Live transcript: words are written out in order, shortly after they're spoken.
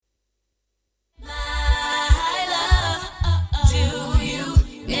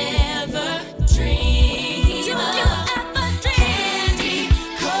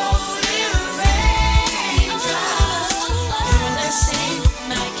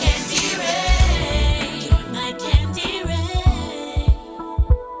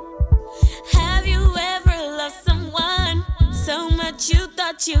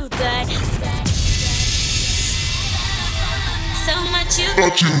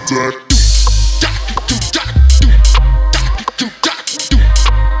Thought you died.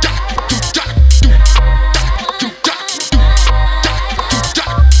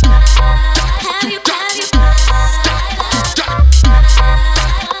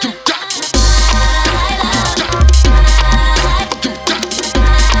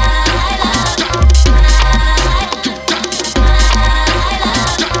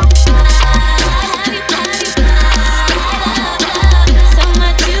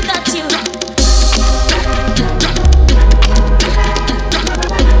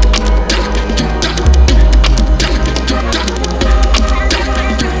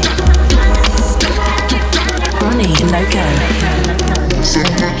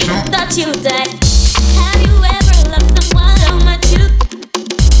 Thought you died. Have you ever loved someone so much you?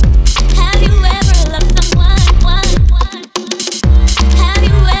 Have you ever loved someone? Have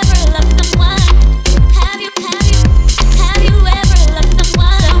you ever loved someone? Have you ever loved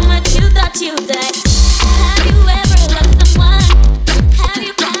someone so much you thought you died? Have you ever loved someone? Have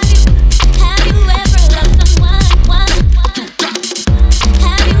you ever loved someone?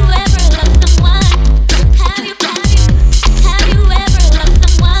 Have you ever loved someone? Have you ever loved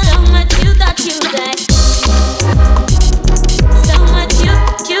someone so much you thought you died? So much you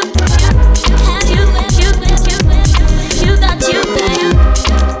thought you died.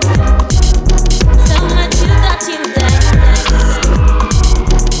 So much you thought you died.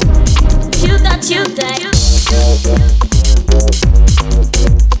 You thought you died.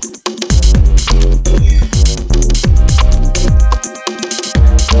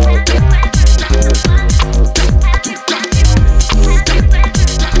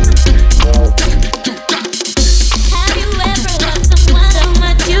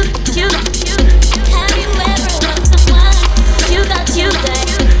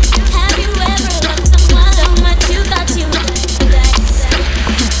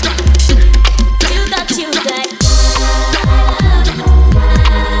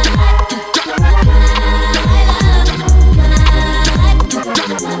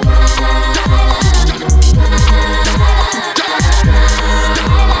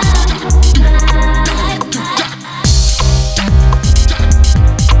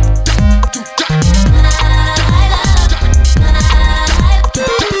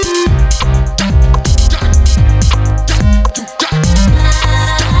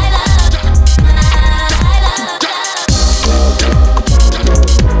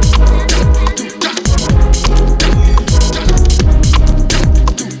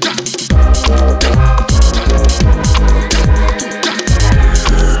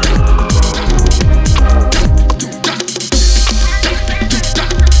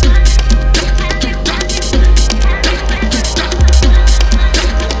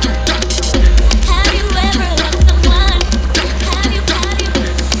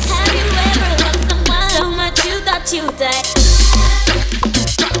 You die.